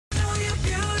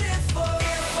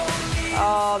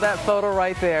Oh, that photo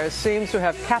right there seems to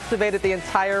have captivated the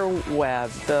entire web.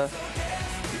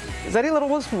 Zeddie Little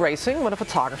was racing when a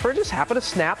photographer just happened to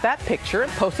snap that picture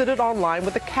and posted it online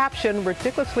with the caption,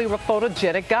 "Ridiculously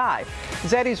photogenic guy."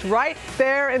 Zeddie's right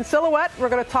there in silhouette. We're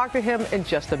going to talk to him in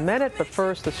just a minute, but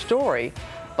first, the story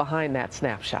behind that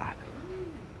snapshot.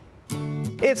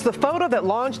 It's the photo that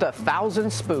launched 1,000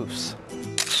 spoofs.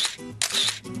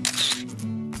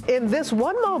 In this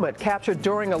one moment captured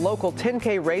during a local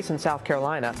 10K race in South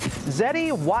Carolina,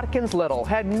 Zeddie Watkins Little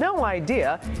had no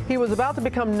idea he was about to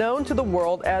become known to the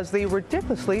world as the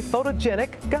ridiculously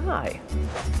photogenic guy.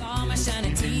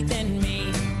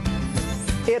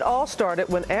 It all started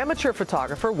when amateur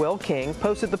photographer Will King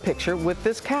posted the picture with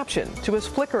this caption to his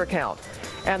Flickr account,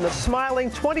 and the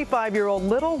smiling 25-year-old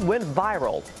Little went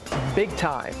viral, big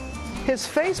time. His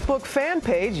Facebook fan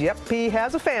page, yep, he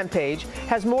has a fan page,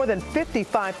 has more than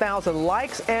 55,000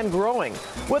 likes and growing,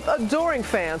 with adoring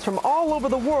fans from all over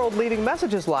the world leaving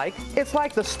messages like, "It's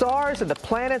like the stars and the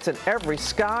planets in every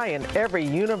sky and every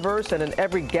universe and in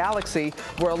every galaxy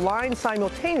were aligned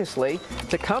simultaneously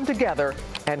to come together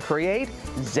and create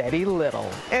Zeddie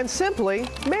Little. And simply,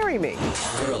 marry me."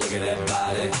 Girl, look at that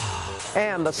body.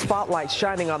 And the spotlight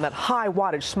shining on that high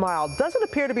wattage smile doesn't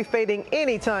appear to be fading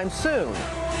anytime soon.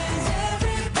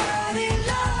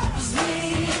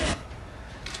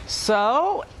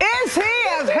 So, is he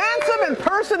as handsome in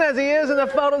person as he is in the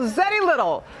photo? Zeddie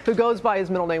Little, who goes by his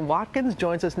middle name Watkins,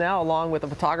 joins us now along with a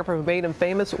photographer who made him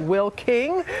famous, Will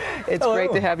King. It's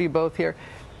great to have you both here.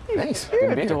 Thanks.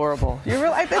 You're adorable.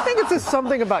 I think it's just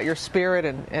something about your spirit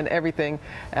and everything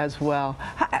as well.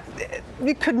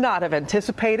 You could not have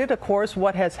anticipated, of course,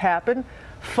 what has happened.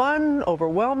 Fun,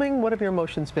 overwhelming. What have your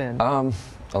emotions been? A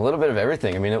little bit of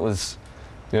everything. I mean, it was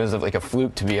like a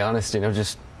fluke, to be honest.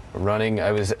 Just running.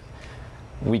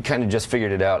 We kind of just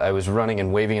figured it out. I was running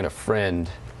and waving at a friend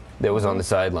that was on the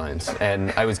sidelines,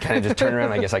 and I was kind of just turning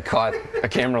around. I guess I caught a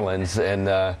camera lens, and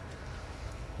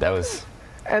that's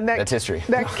history.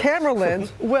 That camera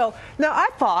lens. Well, now I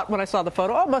thought when I saw the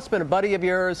photo, oh, it must have been a buddy of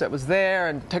yours that was there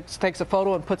and takes a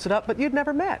photo and puts it up, but you'd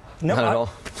never met. No, not at all.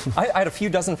 I had a few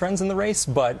dozen friends in the race,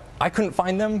 but I couldn't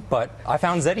find them. But I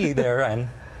found Zeddie there, and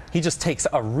he just takes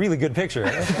a really good picture.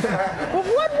 Well,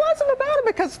 what was it about it?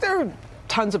 Because there are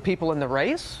tons of people in the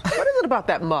race. What is it about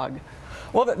that mug?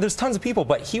 Well, there's tons of people,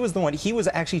 but he was the one. He was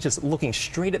actually just looking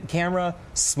straight at the camera,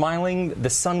 smiling. The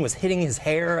sun was hitting his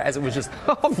hair as it was just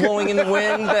flowing in the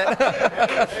wind.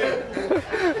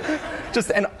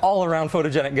 Just an all-around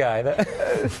photogenic guy.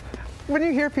 When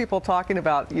you hear people talking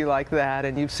about you like that,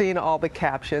 and you've seen all the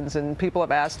captions, and people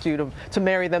have asked you to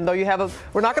marry them, though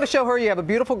we're not going to show her, you have a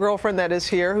beautiful girlfriend that is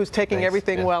here who's taking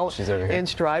everything well in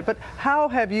stride. But how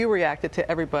have you reacted to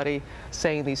everybody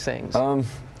saying these things?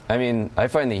 I mean, I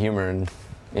find the humor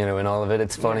in all of it.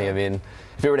 It's funny. I mean,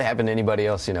 if it were to happen to anybody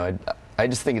else, I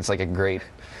just think it's like a great.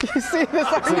 You see this?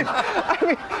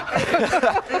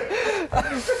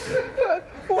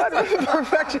 What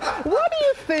perfection. What do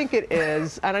you think it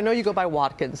is, and I know you go by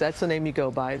Watkins, that's the name you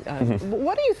go by,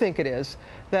 what do you think it is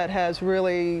that has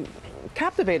really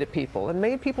captivated people and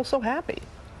made people so happy?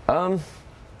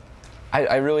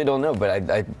 I really don't know, but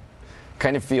I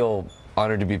kind of feel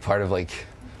honored to be part of like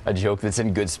a joke that's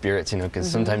in good spirits,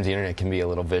 because sometimes the internet can be a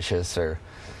little vicious, or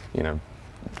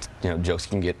jokes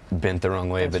can get bent the wrong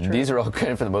way. That's true. These are all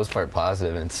kind of, for the most part,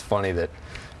 positive, and it's funny that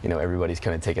everybody's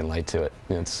kind of taking light to it.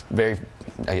 It's very,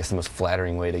 I guess, the most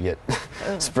flattering way to get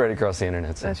spread across the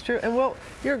internet. So. That's true. And well,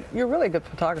 you're really a good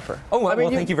photographer. Oh, well,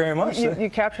 thank you very much. You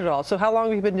captured it all. So how long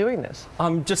have you been doing this?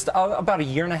 Just about a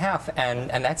year and a half, and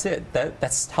that's it.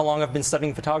 That's how long I've been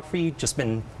studying photography. Just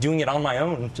been doing it on my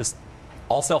own. Just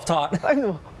all self-taught.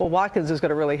 Well, Watkins is going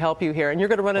to really help you here, and you're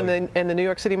going to run in the New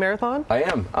York City Marathon? I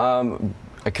am.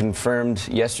 I confirmed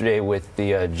yesterday with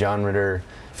the John Ritter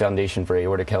Foundation for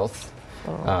Aortic Health.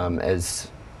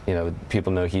 As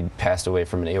people know, he passed away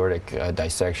from an aortic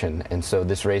dissection, and so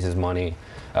this raises money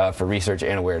for research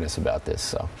and awareness about this.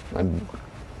 So I'm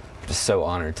just so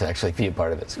honored to actually be a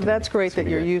part of it. That's great that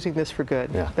you're using this for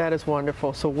good. Yeah. That is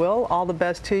wonderful. So, Will, all the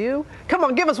best to you. Come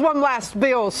on, give us one last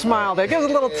big old smile there. Give us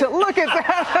a little tilt. Look at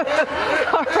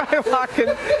that. All right,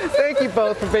 Watkins. Thank you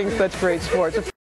both for being such great sports.